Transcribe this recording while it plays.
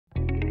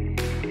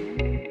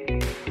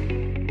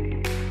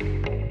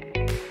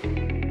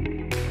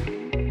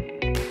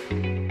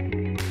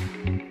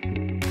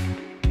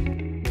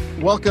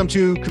Welcome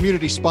to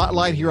Community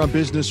Spotlight here on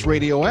Business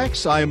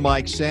RadioX. I'm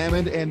Mike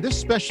Salmon, and this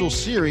special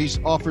series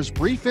offers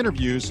brief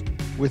interviews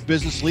with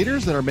business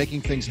leaders that are making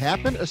things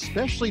happen,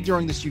 especially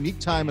during this unique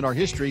time in our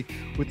history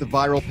with the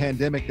viral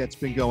pandemic that's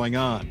been going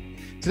on.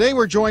 Today,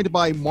 we're joined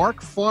by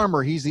Mark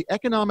Farmer. He's the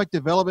Economic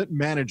Development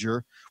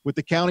Manager with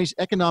the county's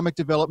Economic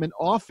Development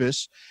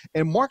Office.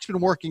 And Mark's been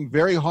working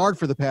very hard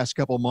for the past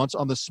couple of months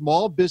on the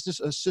Small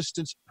Business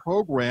Assistance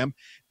Program.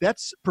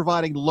 That's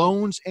providing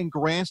loans and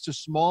grants to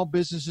small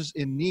businesses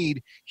in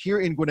need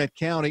here in Gwinnett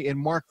County. And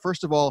Mark,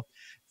 first of all,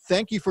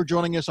 thank you for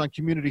joining us on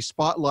Community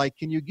Spotlight.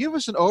 Can you give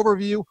us an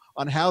overview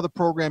on how the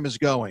program is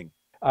going?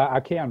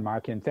 I can,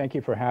 Mike, and thank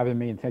you for having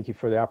me, and thank you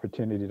for the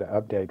opportunity to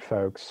update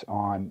folks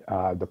on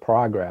the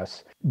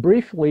progress.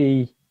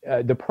 Briefly,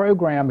 the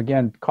program,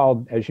 again,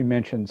 called, as you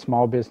mentioned,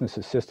 Small Business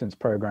Assistance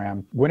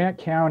Program, Gwinnett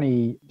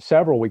County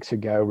several weeks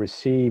ago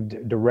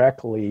received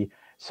directly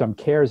some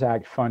CARES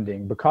Act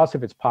funding because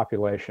of its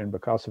population,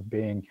 because of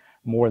being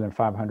more than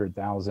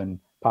 500,000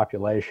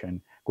 population.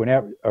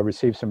 Gwinnett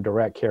received some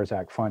direct CARES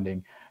Act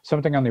funding,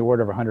 something on the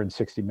order of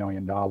 $160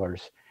 million.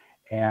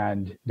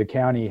 And the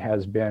county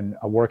has been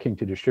working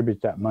to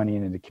distribute that money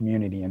into the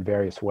community in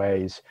various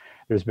ways.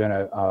 There's been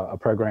a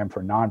program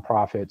for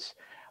nonprofits,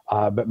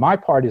 but my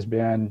part has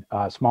been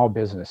small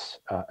business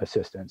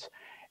assistance.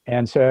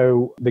 And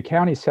so the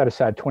county set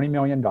aside $20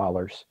 million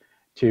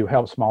to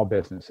help small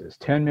businesses,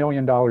 $10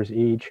 million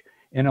each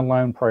in a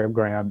loan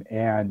program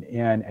and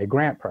in a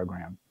grant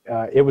program.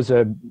 It was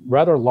a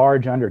rather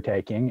large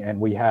undertaking, and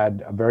we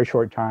had a very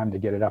short time to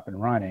get it up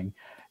and running.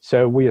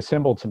 So we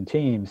assembled some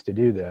teams to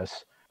do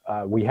this.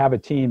 We have a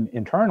team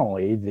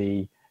internally,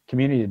 the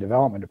Community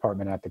Development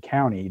Department at the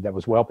county, that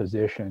was well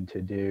positioned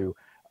to do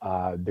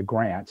the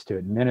grants, to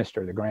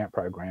administer the grant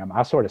program.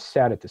 I sort of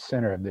sat at the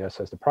center of this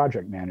as the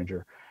project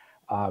manager,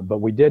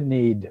 but we did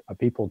need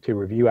people to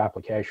review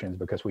applications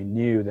because we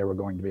knew there were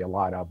going to be a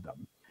lot of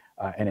them.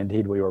 And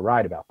indeed, we were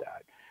right about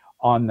that.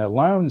 On the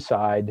loan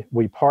side,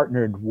 we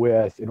partnered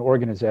with an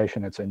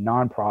organization that's a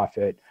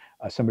nonprofit.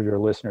 Some of your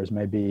listeners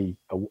may be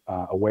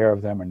aware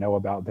of them or know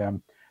about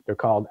them. They're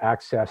called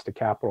Access to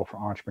Capital for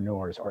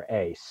Entrepreneurs, or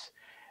ACE.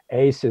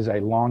 ACE is a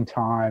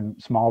longtime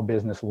small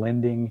business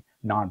lending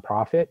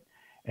nonprofit,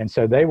 and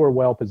so they were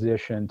well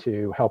positioned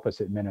to help us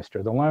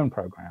administer the loan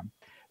program.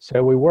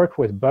 So we worked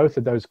with both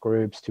of those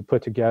groups to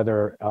put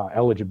together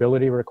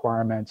eligibility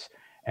requirements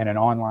and an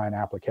online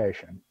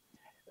application.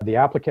 The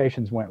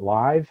applications went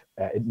live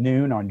at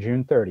noon on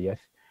June 30th,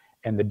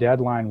 and the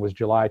deadline was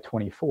July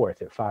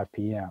 24th at 5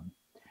 p.m.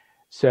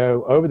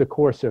 So over the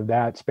course of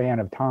that span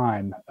of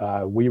time,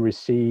 we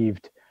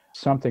received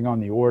something on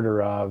the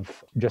order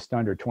of just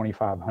under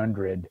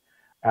 2,500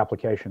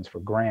 applications for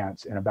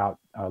grants and about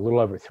a little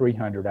over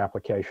 300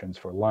 applications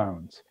for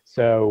loans.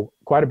 So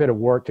quite a bit of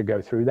work to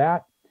go through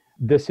that.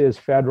 This is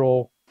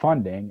federal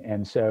funding,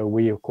 and so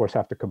we, of course,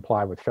 have to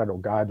comply with federal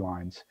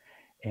guidelines.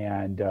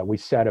 And we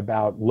set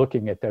about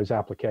looking at those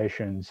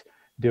applications,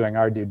 doing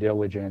our due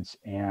diligence,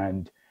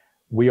 and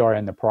we are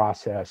in the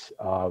process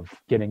of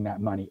getting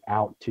that money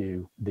out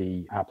to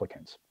the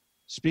applicants.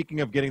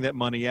 Speaking of getting that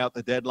money out,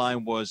 the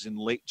deadline was in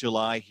late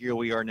July. Here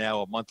we are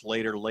now a month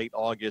later, late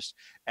August.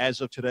 As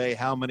of today,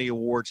 how many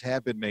awards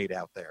have been made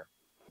out there?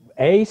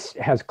 ACE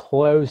has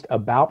closed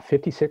about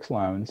 56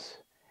 loans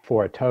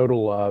for a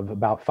total of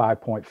about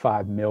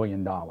 $5.5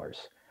 million.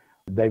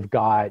 They've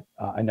got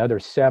another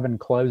 7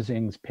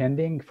 closings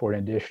pending for an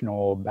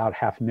additional about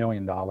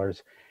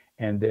 $500,000.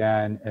 And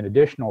then an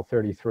additional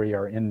 33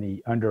 are in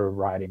the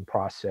underwriting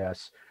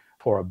process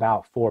for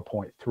about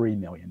 $4.3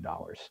 million.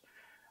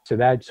 So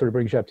that sort of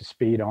brings you up to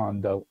speed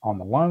on the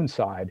loan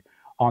side.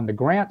 On the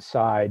grant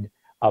side,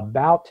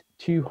 about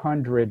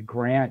 200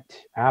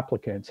 grant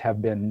applicants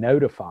have been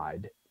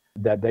notified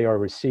that they are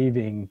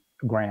receiving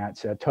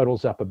grants. It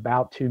totals up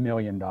about $2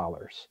 million.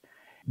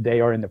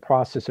 They are in the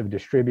process of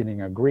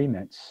distributing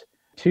agreements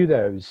to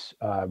those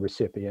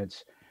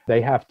recipients. They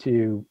have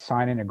to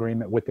sign an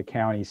agreement with the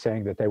county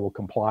saying that they will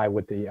comply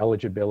with the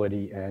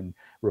eligibility and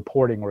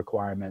reporting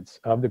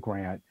requirements of the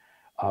grant.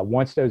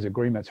 Once those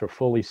agreements are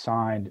fully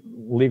signed,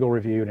 legal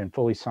reviewed, and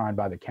fully signed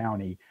by the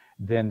county,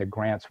 then the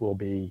grants will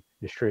be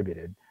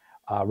distributed.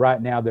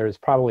 Right now, there's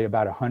probably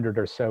about 100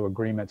 or so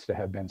agreements that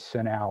have been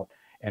sent out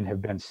and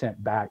have been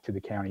sent back to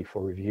the county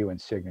for review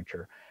and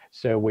signature.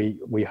 So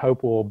we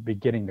hope we'll be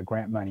getting the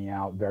grant money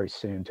out very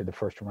soon to the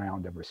first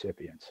round of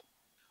recipients.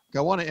 I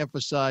want to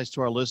emphasize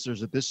to our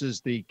listeners that this is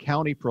the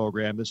county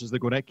program. This is the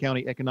Gwinnett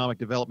County Economic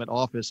Development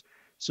Office.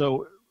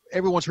 So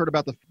everyone's heard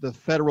about the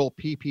federal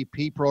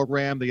PPP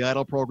program, the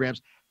EIDL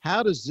programs.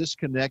 How does this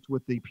connect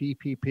with the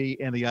PPP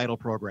and the EIDL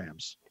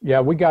programs? Yeah,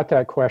 we got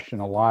that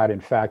question a lot.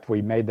 In fact,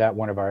 we made that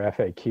one of our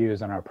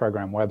FAQs on our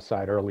program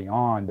website early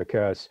on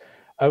because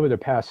over the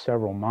past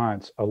several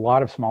months, a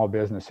lot of small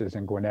businesses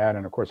in Gwinnett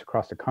and, of course,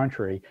 across the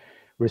country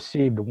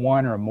received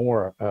one or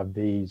more of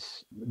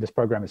this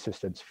program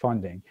assistance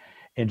funding.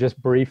 And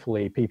just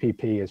briefly,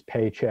 PPP is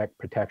Paycheck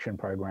Protection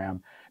Program.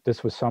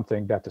 This was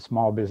something that the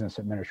Small Business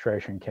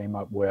Administration came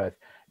up with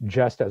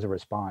just as a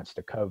response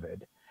to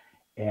COVID.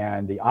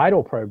 And the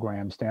EIDL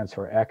program stands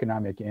for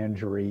Economic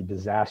Injury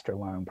Disaster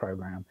Loan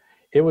Program.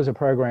 It was a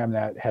program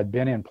that had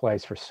been in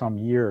place for some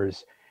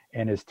years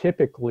and is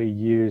typically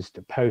used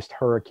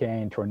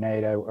post-hurricane,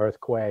 tornado,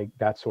 earthquake,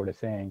 that sort of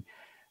thing.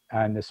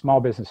 And the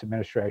Small Business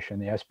Administration,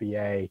 the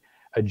SBA,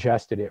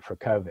 adjusted it for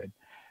COVID.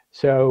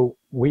 So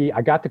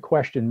I got the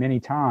question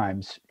many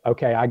times,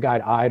 okay, I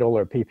got EIDL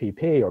or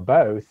PPP or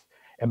both.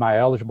 Am I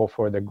eligible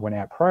for the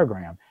Gwinnett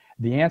program?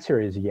 The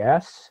answer is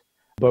yes,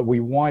 but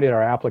we wanted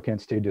our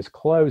applicants to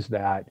disclose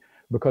that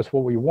because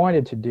what we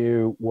wanted to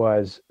do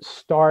was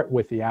start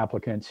with the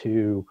applicants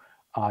who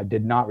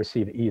did not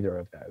receive either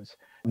of those.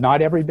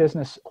 Not every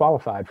business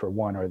qualified for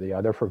one or the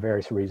other for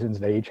various reasons.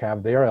 They each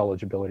have their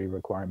eligibility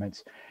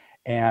requirements.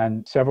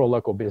 And several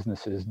local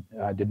businesses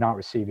did not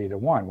receive either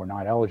one, were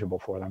not eligible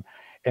for them.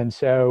 And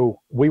so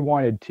we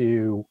wanted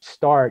to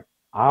start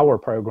our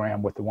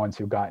program with the ones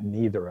who got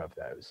neither of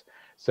those.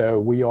 So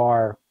we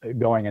are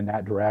going in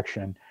that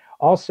direction.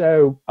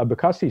 Also,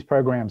 because these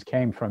programs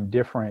came from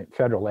different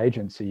federal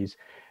agencies,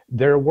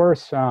 there were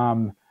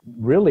some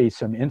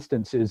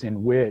instances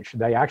in which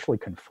they actually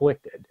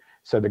conflicted.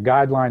 So the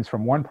guidelines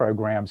from one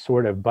program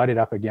sort of butted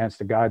up against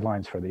the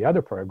guidelines for the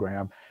other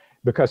program,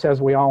 because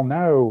as we all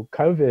know,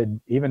 COVID,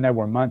 even though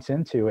we're months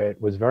into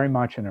it, was very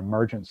much an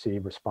emergency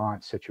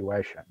response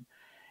situation.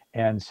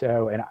 And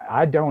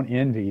I don't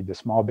envy the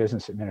Small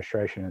Business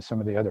Administration and some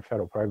of the other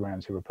federal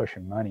programs who were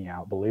pushing money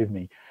out. Believe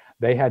me,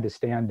 they had to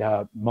stand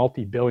up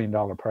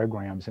multi-billion-dollar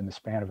programs in the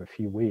span of a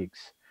few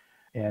weeks.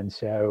 And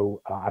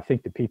so I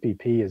think the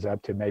PPP is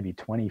up to maybe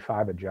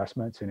 25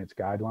 adjustments in its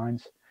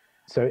guidelines.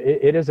 So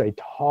it is a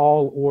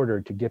tall order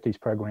to get these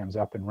programs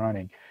up and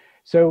running.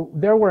 So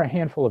there were a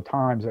handful of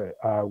times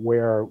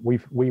where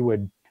we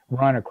would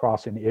run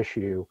across an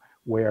issue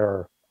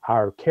where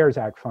our CARES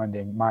Act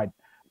funding might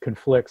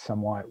conflict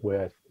somewhat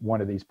with one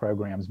of these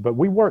programs, but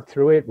we worked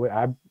through it.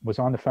 I was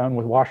on the phone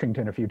with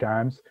Washington a few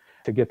times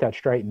to get that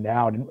straightened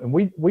out, and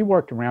we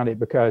worked around it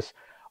because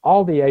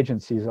all the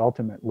agencies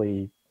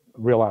ultimately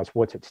realize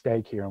what's at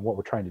stake here and what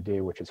we're trying to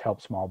do, which is help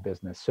small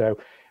business. So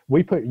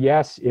we put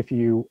yes, if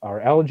you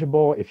are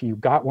eligible, if you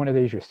got one of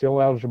these, you're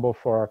still eligible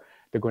for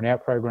the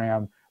Gwinnett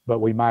program, but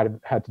we might have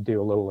had to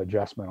do a little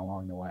adjustment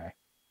along the way.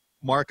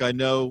 Mark, I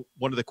know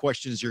one of the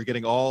questions you're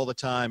getting all the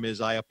time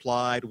is, I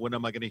applied, when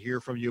am I going to hear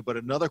from you? But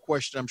another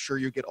question I'm sure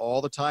you get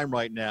all the time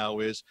right now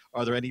is,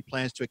 are there any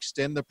plans to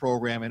extend the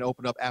program and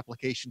open up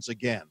applications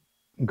again?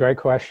 Great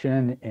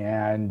question.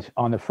 And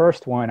on the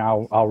first one,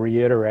 I'll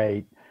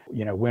reiterate,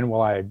 when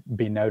will I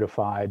be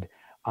notified?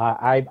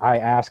 I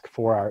ask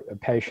for our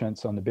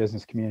patience on the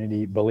business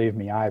community. Believe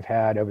me, I've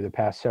had over the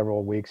past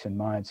several weeks and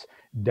months,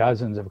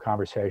 dozens of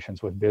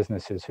conversations with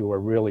businesses who are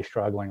really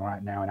struggling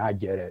right now, and I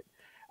get it.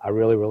 I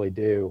really, really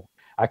do.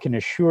 I can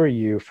assure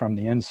you from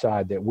the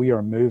inside that we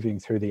are moving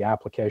through the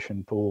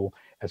application pool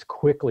as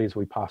quickly as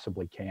we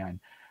possibly can.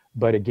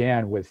 But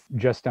again, with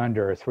just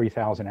under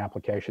 3,000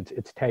 applications,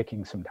 it's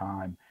taking some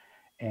time.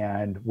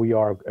 And we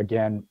are,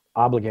 again,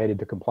 obligated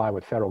to comply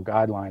with federal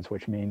guidelines,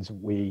 which means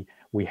we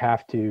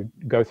have to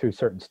go through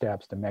certain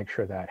steps to make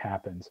sure that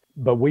happens.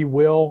 But we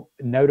will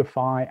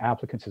notify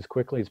applicants as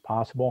quickly as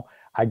possible.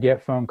 I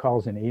get phone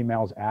calls and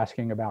emails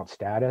asking about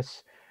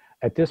status.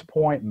 At this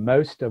point,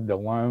 most of the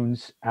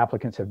loans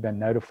applicants have been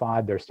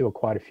notified. There's still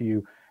quite a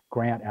few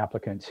grant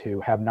applicants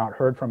who have not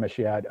heard from us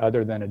yet,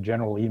 other than a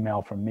general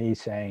email from me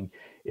saying,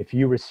 if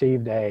you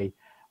received a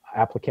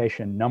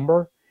application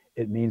number,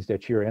 it means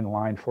that you're in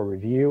line for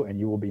review and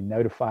you will be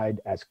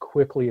notified as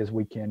quickly as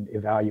we can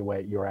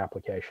evaluate your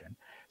application.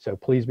 So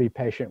please be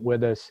patient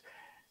with us.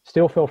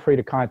 Still feel free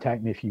to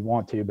contact me if you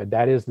want to, but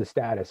that is the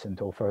status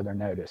until further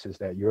notice, is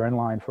that you're in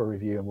line for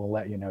review and we'll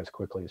let you know as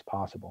quickly as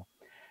possible.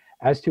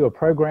 As to a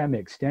program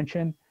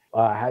extension,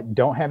 I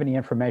don't have any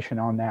information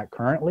on that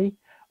currently.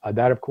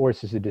 That, of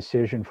course, is a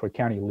decision for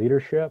county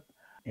leadership.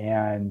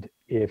 And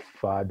if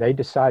they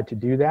decide to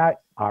do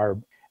that, our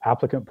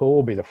applicant pool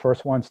will be the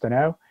first ones to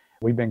know.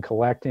 We've been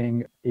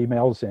collecting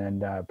emails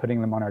and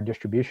putting them on our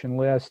distribution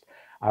list.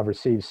 I've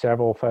received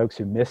several folks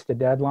who missed the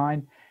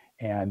deadline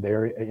and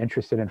they're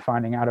interested in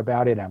finding out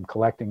about it. I'm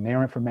collecting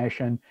their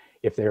information.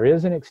 If there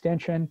is an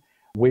extension,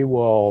 we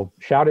will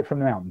shout it from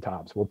the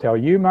mountaintops. We'll tell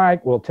you,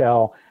 Mike, we'll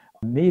tell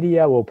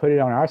media, we'll put it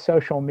on our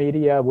social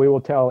media. We will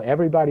tell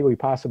everybody we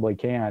possibly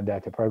can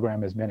that the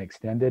program has been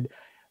extended.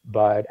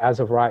 But as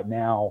of right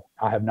now,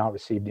 I have not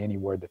received any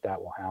word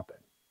that will happen.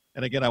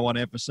 And again, I want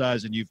to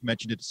emphasize, and you've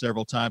mentioned it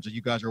several times, that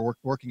you guys are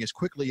working as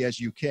quickly as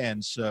you can.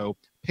 So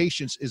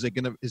patience is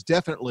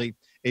definitely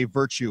a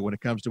virtue when it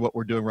comes to what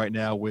we're doing right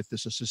now with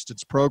this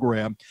assistance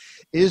program.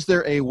 Is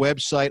there a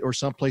website or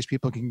someplace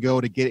people can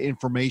go to get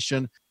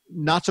information?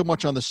 Not so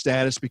much on the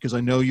status, because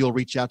I know you'll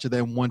reach out to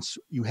them once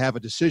you have a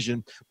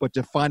decision, but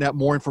to find out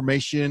more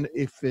information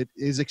if it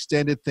is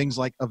extended, things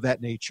like of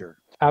that nature.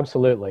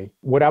 Absolutely.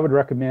 What I would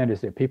recommend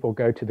is that people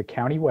go to the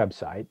county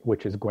website,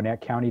 which is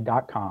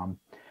gwinnettcounty.com.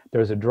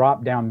 There's a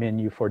drop-down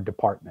menu for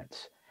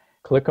departments.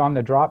 Click on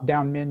the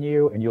drop-down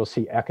menu and you'll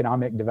see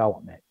economic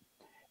development.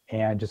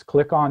 And just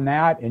click on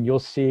that and you'll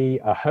see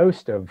a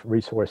host of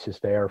resources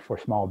there for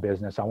small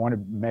business. I want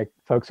to make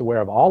folks aware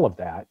of all of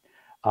that,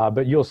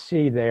 but you'll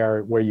see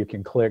there where you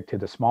can click to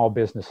the Small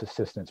Business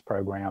Assistance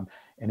Program,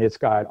 and it's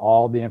got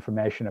all the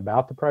information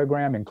about the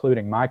program,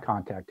 including my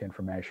contact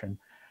information,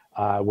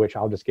 which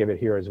I'll just give it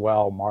here as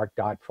well,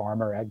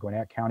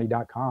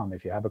 mark.farmer@gwinnettcounty.com.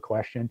 If you have a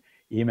question,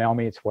 email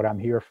me. It's what I'm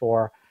here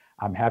for.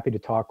 I'm happy to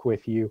talk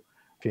with you.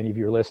 If any of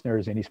your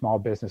listeners, any small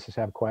businesses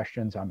have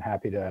questions, I'm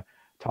happy to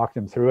talk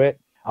them through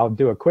it. I'll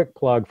do a quick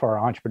plug for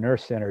our Entrepreneur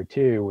Center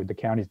too. The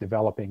county's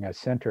developing a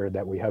center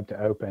that we hope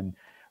to open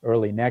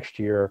early next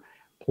year.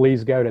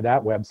 Please go to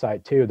that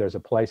website too. There's a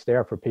place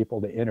there for people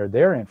to enter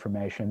their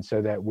information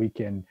so that we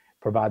can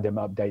provide them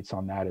updates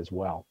on that as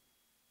well.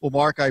 Well,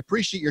 Mark, I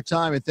appreciate your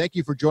time and thank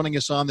you for joining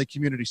us on the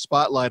Community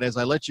Spotlight. As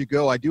I let you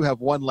go, I do have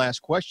one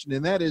last question,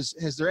 and that is,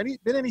 has there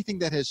been anything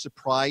that has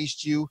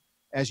surprised you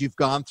as you've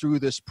gone through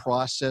this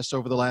process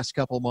over the last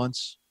couple of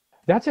months?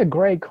 That's a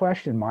great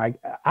question, Mike.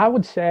 I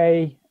would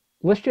say,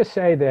 let's just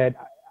say that,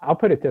 I'll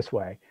put it this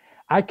way.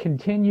 I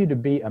continue to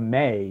be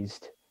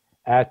amazed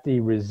at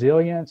the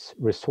resilience,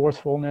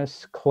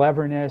 resourcefulness,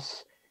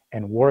 cleverness,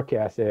 and work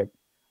ethic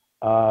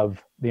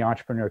of the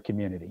entrepreneur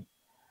community.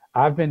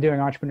 I've been doing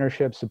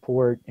entrepreneurship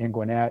support in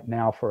Gwinnett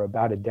now for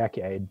about a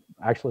decade,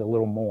 actually a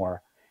little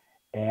more.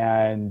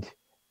 And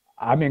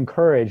I'm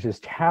encouraged, as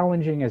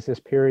challenging as this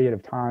period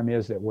of time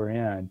is that we're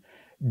in,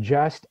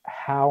 just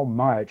how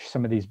much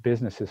some of these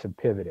businesses have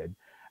pivoted.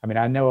 I mean,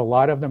 I know a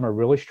lot of them are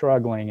really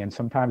struggling and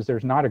sometimes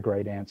there's not a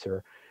great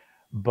answer,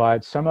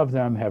 but some of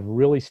them have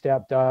really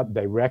stepped up.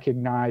 They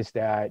recognize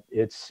that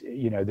it's,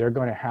 they're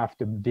going to have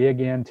to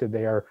dig into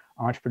their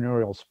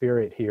entrepreneurial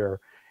spirit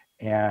here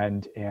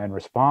and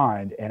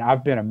respond. And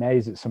I've been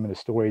amazed at some of the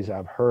stories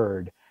I've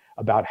heard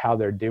about how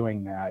they're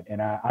doing that.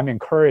 And I'm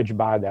encouraged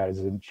by that,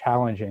 as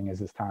challenging as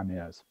this time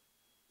is.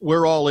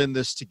 We're all in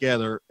this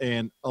together,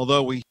 and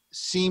although we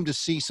seem to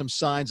see some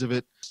signs of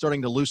it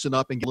starting to loosen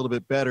up and get a little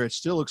bit better, it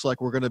still looks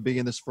like we're going to be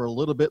in this for a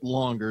little bit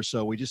longer.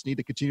 So we just need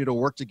to continue to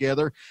work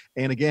together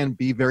and, again,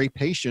 be very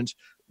patient.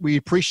 We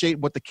appreciate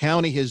what the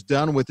county has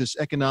done with this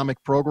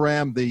economic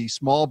program, the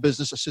Small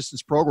Business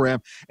Assistance Program.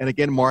 And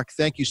again, Mark,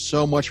 thank you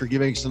so much for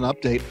giving us an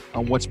update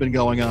on what's been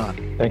going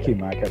on. Thank you,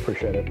 Mike. I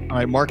appreciate it. All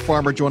right, Mark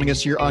Farmer joining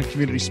us here on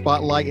Community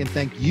Spotlight, and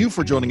thank you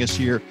for joining us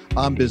here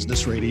on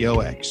Business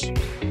Radio X.